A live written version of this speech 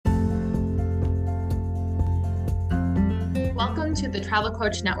Welcome to the Travel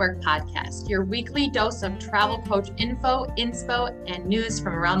Coach Network podcast, your weekly dose of travel coach info, inspo, and news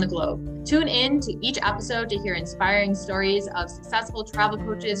from around the globe. Tune in to each episode to hear inspiring stories of successful travel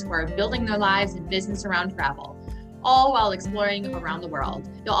coaches who are building their lives and business around travel, all while exploring around the world.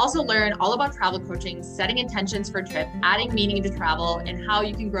 You'll also learn all about travel coaching, setting intentions for a trip, adding meaning to travel, and how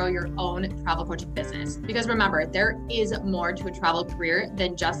you can grow your own travel coaching business. Because remember, there is more to a travel career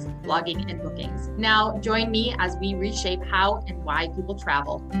than just blogging and bookings. Now, join me as we reshape how and why people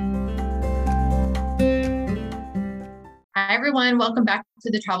travel. Hi, everyone. Welcome back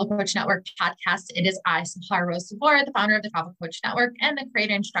to the Travel Coach Network podcast. It is I, Sahar Rose Sabor, the founder of the Travel Coach Network and the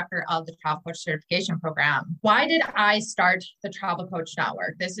creator and instructor of the Travel Coach Certification Program. Why did I start the Travel Coach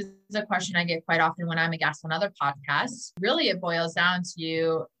Network? This is a question I get quite often when I'm a guest on other podcasts. Really, it boils down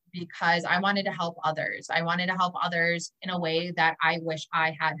to because I wanted to help others. I wanted to help others in a way that I wish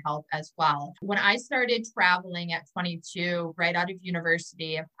I had help as well. When I started traveling at 22, right out of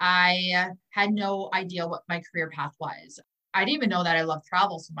university, I had no idea what my career path was. I didn't even know that I loved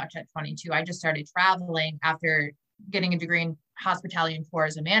travel so much at 22. I just started traveling after getting a degree in hospitality and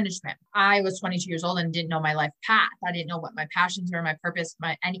tourism management. I was 22 years old and didn't know my life path. I didn't know what my passions were, my purpose,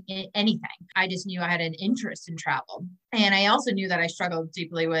 anything. I just knew I had an interest in travel. And I also knew that I struggled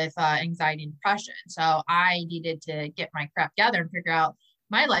deeply with anxiety and depression. So I needed to get my crap together and figure out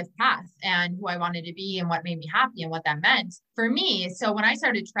my life path and who I wanted to be and what made me happy and what that meant for me. So when I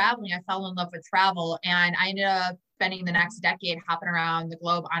started traveling, I fell in love with travel, and I ended up spending the next decade hopping around the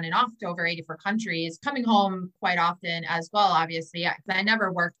globe on and off to over 84 countries, coming home quite often as well, obviously. I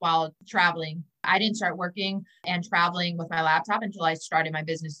never worked while traveling. I didn't start working and traveling with my laptop until I started my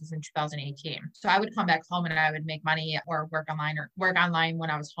businesses in 2018. So I would come back home and I would make money or work online when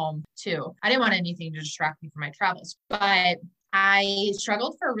I was home too. I didn't want anything to distract me from my travels, but I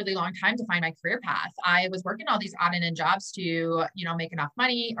struggled for a really long time to find my career path. I was working all these odd and end jobs to, make enough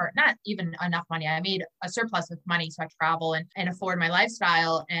money, or not even enough money. I made a surplus of money so I could travel and afford my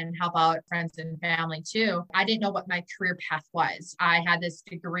lifestyle and help out friends and family too. I didn't know what my career path was. I had this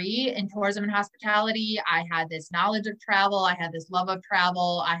degree in tourism and hospitality. I had this knowledge of travel. I had this love of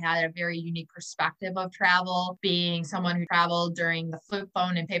travel. I had a very unique perspective of travel, being someone who traveled during the flip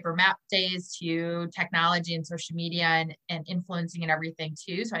phone and paper map days to technology and social media and influencing and everything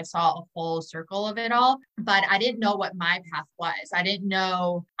too. So I saw a full circle of it all, but I didn't know what my path was. I didn't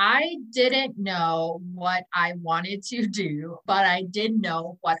know what I wanted to do, but I did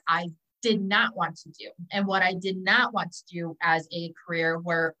know what I did not want to do. And what I did not want to do as a career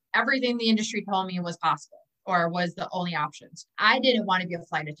where everything the industry told me was possible or was the only options. I didn't want to be a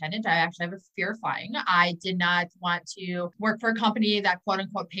flight attendant. I actually have a fear of flying. I did not want to work for a company that quote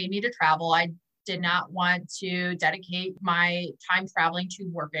unquote paid me to travel. I did not want to dedicate my time traveling to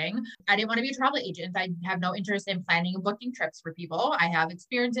working. I didn't want to be a travel agent. I have no interest in planning and booking trips for people. I have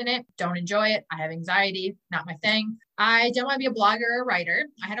experience in it, don't enjoy it. I have anxiety, not my thing. I didn't want to be a blogger or a writer.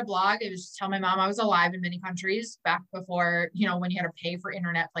 I had a blog. It was just tell my mom I was alive in many countries back before, when you had to pay for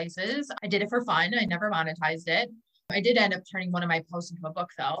internet places. I did it for fun. I never monetized it. I did end up turning one of my posts into a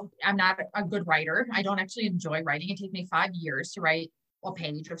book though. I'm not a good writer. I don't actually enjoy writing. It takes me 5 years to write a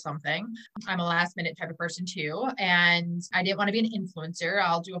page of something. I'm a last minute type of person too. And I didn't want to be an influencer.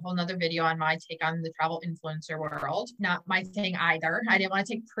 I'll do a whole nother video on my take on the travel influencer world. Not my thing either. I didn't want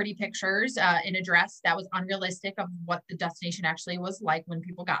to take pretty pictures in a dress that was unrealistic of what the destination actually was like when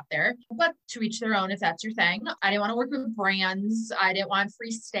people got there. But to each their own if that's your thing. I didn't want to work with brands. I didn't want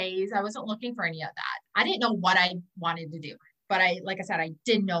free stays. I wasn't looking for any of that. I didn't know what I wanted to do. But like I said, I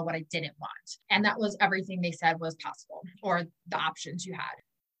didn't know what I didn't want. And that was everything they said was possible or the options you had.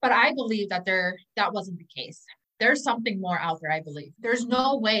 But I believe that that wasn't the case. There's something more out there, I believe. There's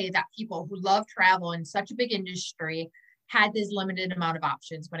no way that people who love travel in such a big industry had this limited amount of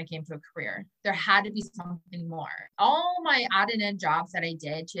options when it came to a career. There had to be something more. All my odd and end jobs that I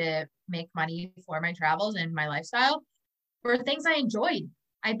did to make money for my travels and my lifestyle were things I enjoyed.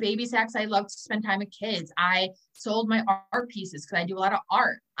 I babysat because I love to spend time with kids. I sold my art pieces because I do a lot of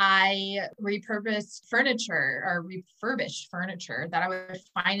art. I repurposed furniture or refurbished furniture that I would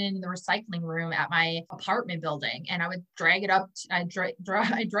find in the recycling room at my apartment building. And I would drag it up. I dragged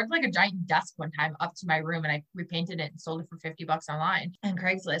like a giant desk one time up to my room and I repainted it and sold it for $50 online. And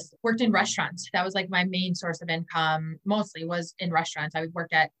Craigslist. Worked in restaurants. That was like my main source of income, mostly was in restaurants. I would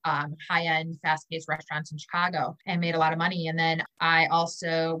work at high-end, fast-paced restaurants in Chicago and made a lot of money. And then I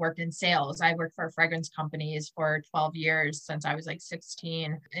also worked in sales. I worked for fragrance companies for 12 years since I was like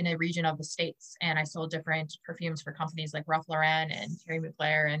 16. In a region of the States. And I sold different perfumes for companies like Ralph Lauren and Terry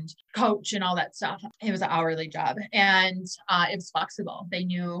McLaren and Coach and all that stuff. It was an hourly job and it was flexible. They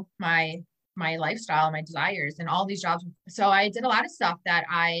knew my my lifestyle, my desires, and all these jobs. So I did a lot of stuff that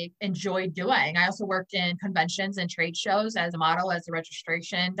I enjoyed doing. I also worked in conventions and trade shows as a model, as a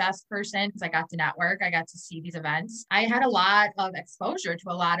registration desk person, because I got to network. I got to see these events. I had a lot of exposure to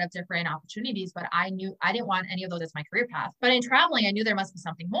a lot of different opportunities, but I knew I didn't want any of those as my career path. But in traveling, I knew there must be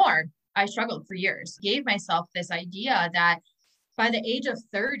something more. I struggled for years, gave myself this idea that by the age of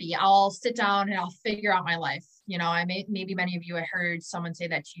 30, I'll sit down and I'll figure out my life. Maybe many of you have heard someone say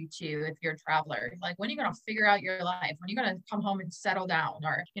that to you too, if you're a traveler, like, when are you going to figure out your life? When are you going to come home and settle down?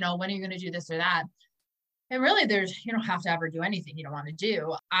 Or, when are you going to do this or that? And really, you don't have to ever do anything you don't want to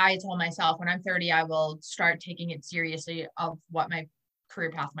do. I told myself when I'm 30, I will start taking it seriously of what my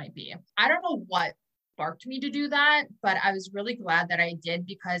career path might be. I don't know what sparked me to do that, but I was really glad that I did,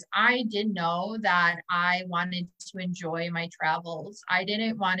 because I did know that I wanted to enjoy my travels. I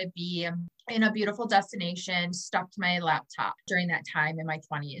didn't want to be in a beautiful destination stuck to my laptop during that time in my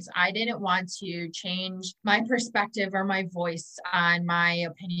 20s. I didn't want to change my perspective or my voice on my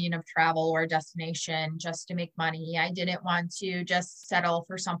opinion of travel or destination just to make money. I didn't want to just settle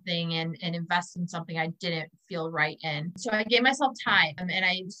for something and invest in something I didn't feel right in. So I gave myself time, and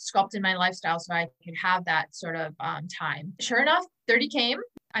I sculpted my lifestyle so I could have that sort of time. Sure enough, 30 came.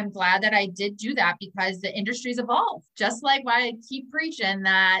 I'm glad that I did do that, because the industry's evolved. Just like why I keep preaching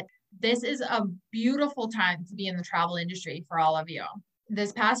that this is a beautiful time to be in the travel industry for all of you.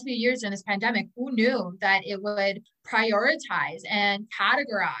 This past few years in this pandemic, who knew that it would prioritize and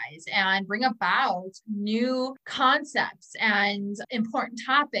categorize and bring about new concepts and important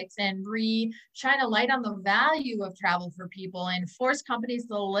topics and shine a light on the value of travel for people and force companies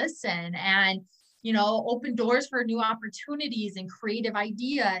to listen and open doors for new opportunities and creative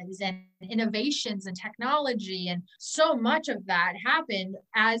ideas and innovations and technology. And so much of that happened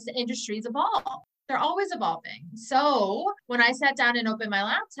as the industries evolve. They're always evolving. So when I sat down and opened my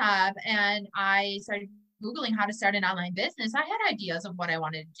laptop and I started Googling how to start an online business, I had ideas of what I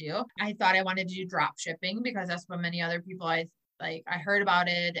wanted to do. I thought I wanted to do drop shipping, because that's what many other people I heard about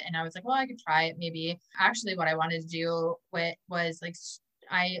it. And I was like, well, I could try it maybe. Actually, what I wanted to do was like,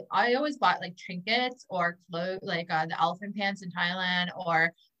 I always bought like trinkets or clothes, like the elephant pants in Thailand,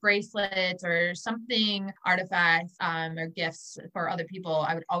 or bracelets or something, artifacts or gifts for other people.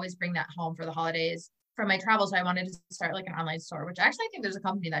 I would always bring that home for the holidays from my travels. So I wanted to start like an online store, which actually I think there's a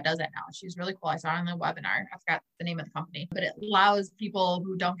company that does that now. She's really cool. I saw her on the webinar. I forgot the name of the company, but it allows people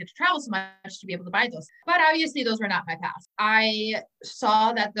who don't get to travel so much to be able to buy those. But obviously those were not my path. I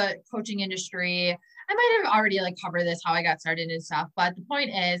saw that the coaching industry, I might have already covered this, how I got started and stuff. But the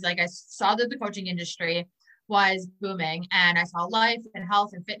point is, I saw that the coaching industry was booming, and I saw life and health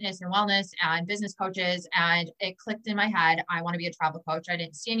and fitness and wellness and business coaches, and it clicked in my head. I want to be a travel coach. I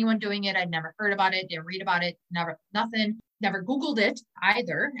didn't see anyone doing it. I'd never heard about it, didn't read about it, never Googled it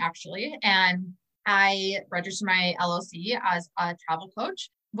either, actually. And I registered my LLC as a travel coach.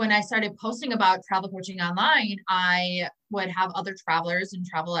 When I started posting about travel coaching online, I would have other travelers and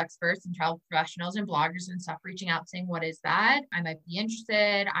travel experts and travel professionals and bloggers and stuff reaching out saying, what is that? I might be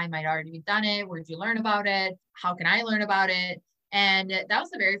interested. I might already have done it. Where'd you learn about it? How can I learn about it? And that was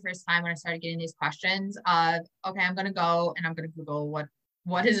the very first time when I started getting these questions of, okay, I'm going to go and I'm going to Google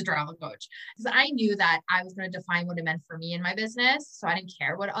what is a travel coach? Because I knew that I was going to define what it meant for me in my business. So I didn't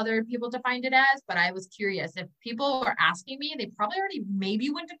care what other people defined it as, but I was curious. If people were asking me, they probably already maybe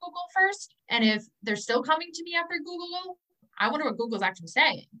went to Google first. And if they're still coming to me after Google, I wonder what Google's actually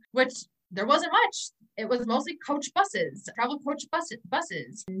saying, which there wasn't much. It was mostly coach buses, travel coach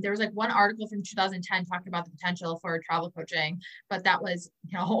buses. And there was one article from 2010 talking about the potential for travel coaching, but that was,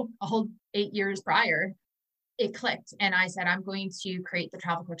 a whole 8 years prior. It clicked, and I said, I'm going to create the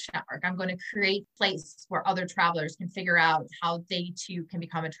Travel Coach Network. I'm going to create a place where other travelers can figure out how they too can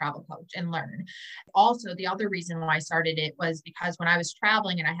become a travel coach and learn. Also, the other reason why I started it was because when I was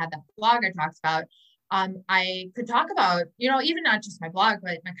traveling and I had that blog I talked about, I could talk about, even not just my blog,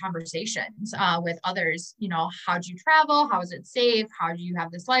 but my conversations with others. How do you travel? How is it safe? How do you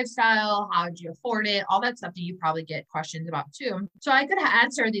have this lifestyle? How do you afford it? All that stuff that you probably get questions about too. So I could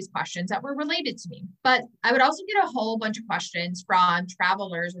answer these questions that were related to me. But I would also get a whole bunch of questions from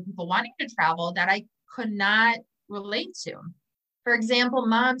travelers or people wanting to travel that I could not relate to. For example,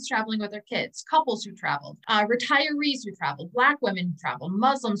 moms traveling with their kids, couples who traveled, retirees who traveled, Black women who traveled,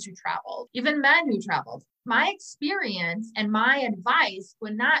 Muslims who traveled, even men who traveled. My experience and my advice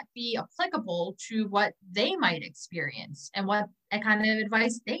would not be applicable to what they might experience and what kind of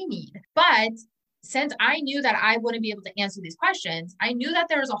advice they need. But since I knew that I wouldn't be able to answer these questions, I knew that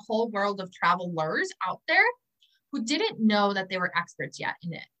there was a whole world of travelers out there who didn't know that they were experts yet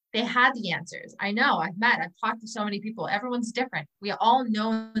in it. They had the answers. I know, I've talked to so many people. Everyone's different. We all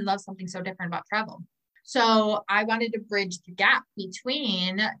know and love something so different about travel. So I wanted to bridge the gap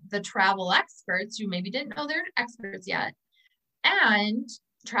between the travel experts who maybe didn't know they're experts yet and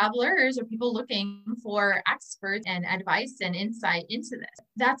travelers or people looking for experts and advice and insight into this.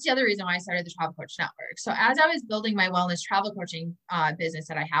 That's the other reason why I started the Travel Coach Network. So as I was building my wellness travel coaching business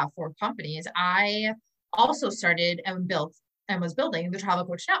that I have for companies, I also started and was building the Travel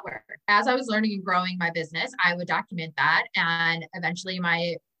Coach Network. As I was learning and growing my business, I would document that, and eventually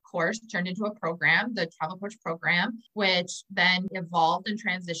my course turned into a program, the Travel Coach program, which then evolved and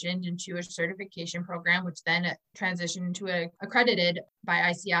transitioned into a certification program, which then transitioned into an accredited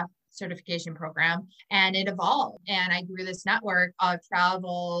by ICF certification program. And it evolved. And I grew this network of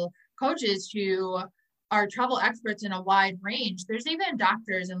travel coaches who are travel experts in a wide range. There's even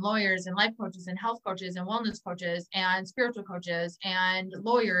doctors and lawyers and life coaches and health coaches and wellness coaches and spiritual coaches and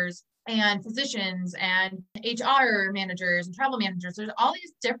lawyers and physicians and HR managers and travel managers. There's all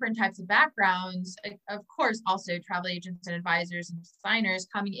these different types of backgrounds. Of course, also travel agents and advisors and designers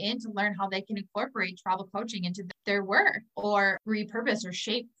coming in to learn how they can incorporate travel coaching into their work or repurpose or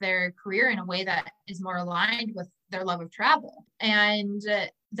shape their career in a way that is more aligned with their love of travel. And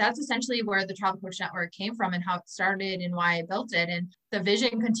that's essentially where the Travel Coach Network came from and how it started and why I built it. And the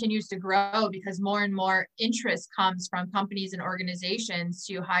vision continues to grow because more and more interest comes from companies and organizations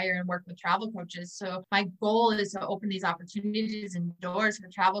to hire and work with travel coaches. So my goal is to open these opportunities and doors for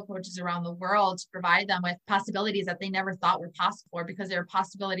travel coaches around the world to provide them with possibilities that they never thought were possible, because there are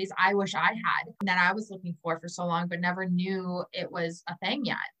possibilities I wish I had and that I was looking for so long, but never knew it was a thing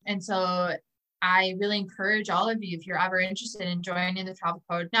yet. And so I really encourage all of you, if you're ever interested in joining the Travel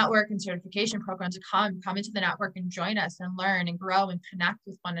Coach Network and certification program, to come into the network and join us and learn and grow and connect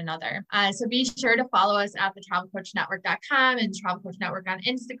with one another. So be sure to follow us at the travelcoachnetwork.com and Travel Coach Network on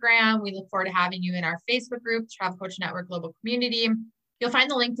Instagram. We look forward to having you in our Facebook group, Travel Coach Network Global Community. You'll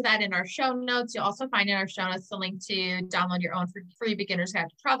find the link to that in our show notes. You'll also find in our show notes the link to download your own free beginner's guide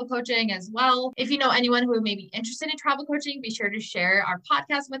to travel coaching as well. If you know anyone who may be interested in travel coaching, be sure to share our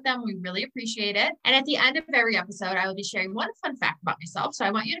podcast with them. We really appreciate it. And at the end of every episode, I will be sharing one fun fact about myself. So I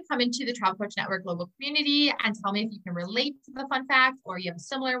want you to come into the Travel Coach Network Global Community and tell me if you can relate to the fun fact or you have a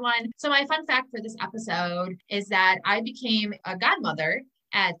similar one. So my fun fact for this episode is that I became a godmother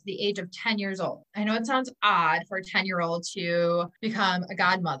at the age of 10 years old. I know it sounds odd for a 10-year-old to become a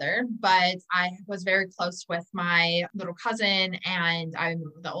godmother, but I was very close with my little cousin, and I'm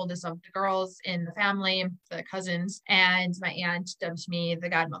the oldest of the girls in the family, the cousins, and my aunt dubbed me the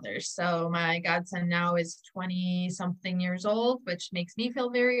godmother. So my godson now is 20 something years old, which makes me feel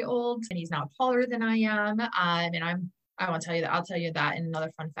very old, and he's now taller than I am. And I won't tell you that. I'll tell you that in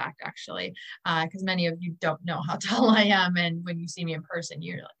another fun fact, actually, because many of you don't know how tall I am. And when you see me in person,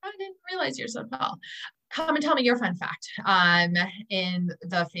 you're like, I didn't realize you're so tall. Come and tell me your fun fact in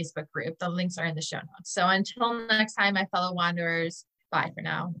the Facebook group. The links are in the show notes. So until next time, my fellow wanderers, bye for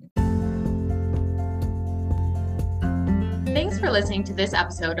now. Thanks for listening to this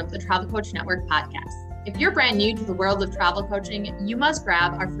episode of the Travel Coach Network podcast. If you're brand new to the world of travel coaching, you must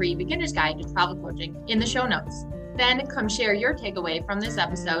grab our free beginner's guide to travel coaching in the show notes. Then come share your takeaway from this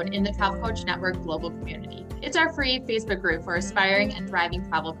episode in the Travel Coach Network Global Community. It's our free Facebook group for aspiring and thriving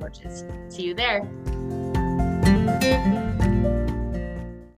travel coaches. See you there.